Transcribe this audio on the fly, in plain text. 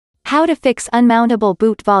How to fix unmountable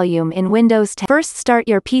boot volume in Windows 10. First, start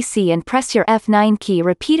your PC and press your F9 key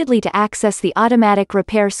repeatedly to access the automatic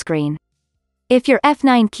repair screen. If your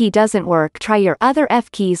F9 key doesn't work, try your other F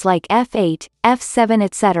keys like F8, F7,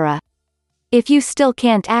 etc. If you still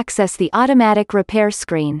can't access the automatic repair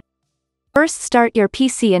screen, first start your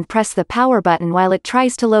PC and press the power button while it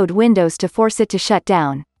tries to load Windows to force it to shut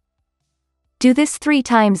down. Do this 3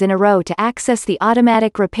 times in a row to access the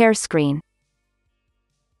automatic repair screen.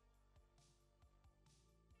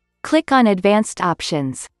 Click on Advanced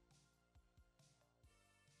Options.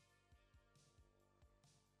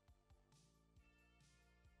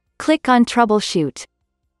 Click on Troubleshoot.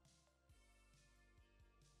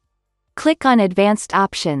 Click on Advanced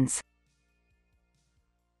Options.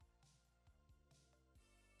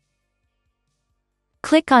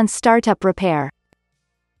 Click on Startup Repair.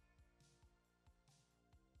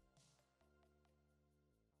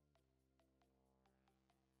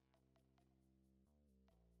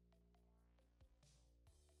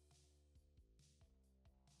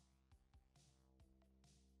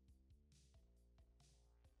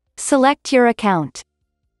 Select your account.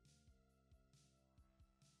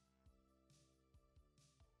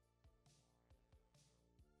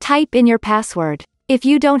 Type in your password. If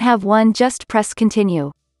you don't have one, just press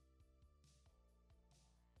Continue.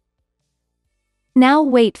 Now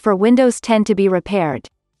wait for Windows 10 to be repaired.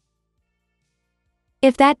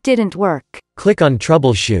 If that didn't work, click on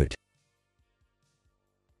Troubleshoot.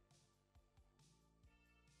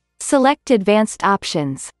 Select Advanced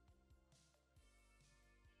Options.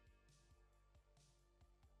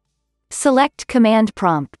 Select Command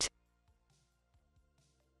Prompt.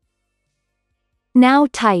 Now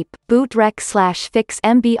type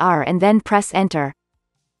bootrec/fixmbr and then press Enter.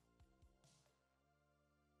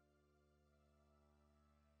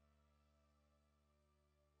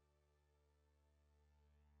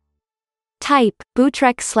 Type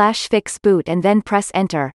bootrec/fixboot and then press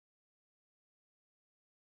Enter.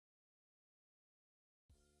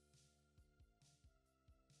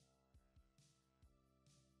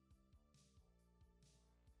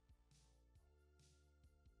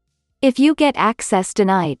 If you get access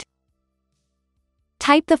denied,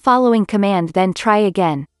 type the following command, then try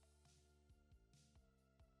again.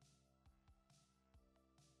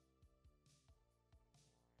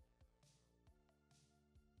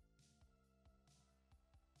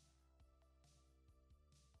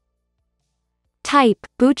 Type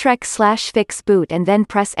bootrec/fixboot and then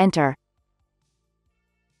press Enter.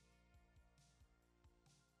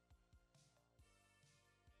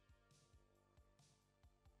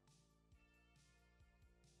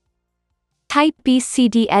 Type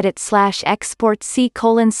bcdedit/export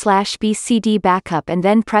c:/bcdbackup and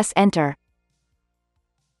then press Enter.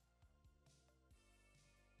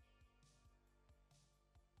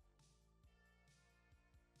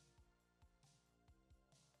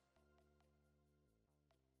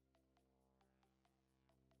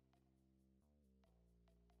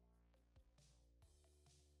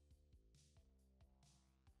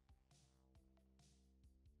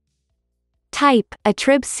 Type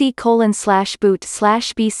attrib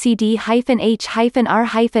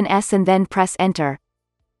c:/boot/bcd-h-r-s and then press Enter.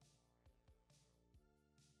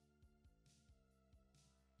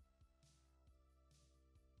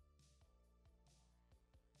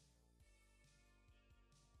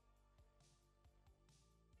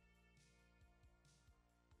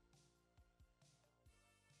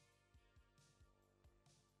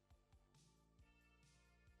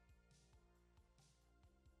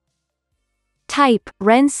 Type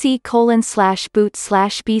ren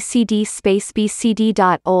c:/boot/bcd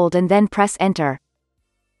bcd.old and then press Enter.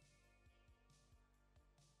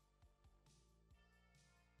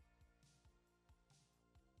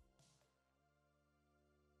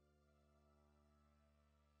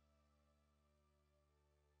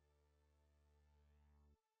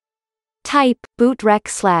 Type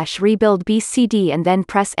bootrec/rebuildbcd and then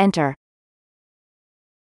press Enter.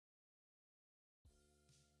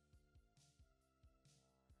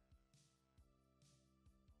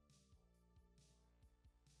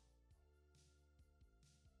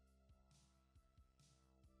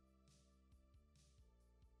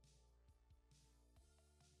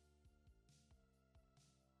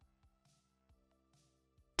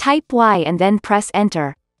 Type Y and then press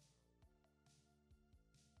Enter.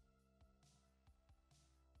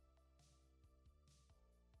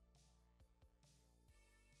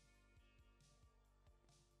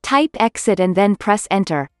 Type Exit and then press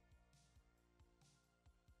Enter.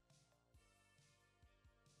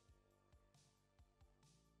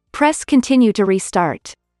 Press Continue to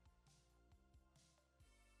restart.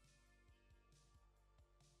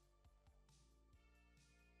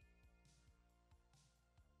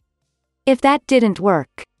 If that didn't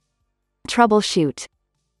work, troubleshoot.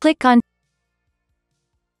 Click on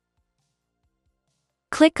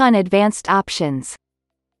Advanced Options.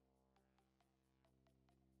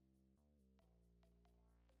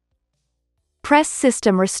 Press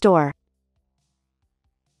System Restore.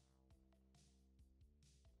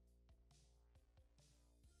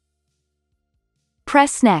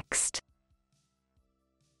 Press Next.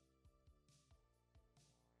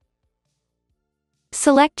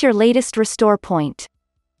 Select your latest restore point.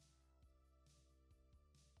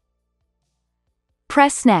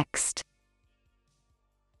 Press Next.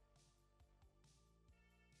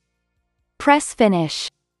 Press Finish.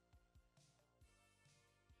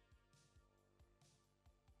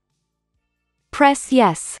 Press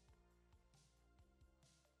Yes.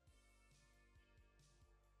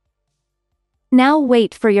 Now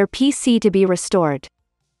wait for your PC to be restored.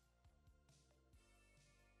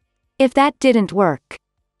 If that didn't work,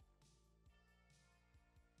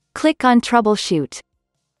 click on Troubleshoot.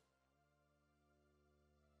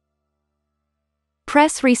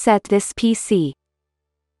 Press Reset this PC.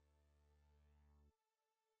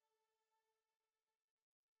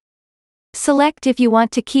 Select if you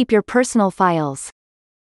want to keep your personal files.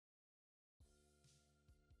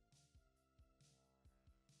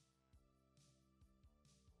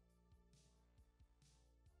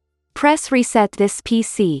 Press Reset this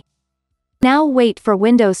PC. Now wait for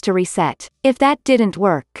Windows to reset. If that didn't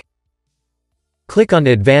work, Click on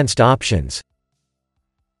Advanced Options.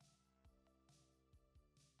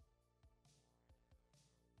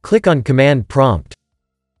 Click on Command Prompt.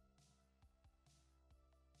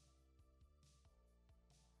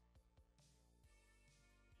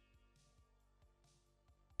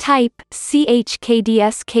 Type chkdsk:/f/r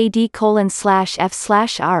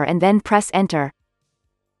and then press Enter.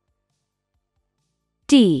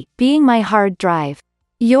 D being my hard drive.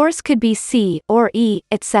 Yours could be C or E,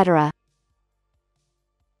 etc.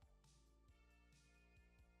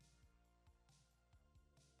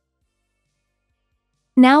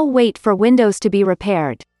 Now wait for Windows to be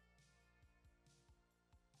repaired.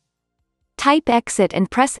 Type Exit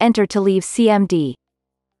and press Enter to leave CMD.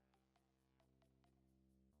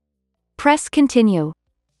 Press Continue.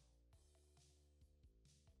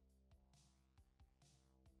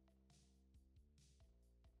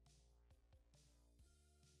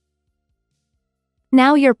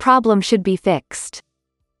 Now your problem should be fixed.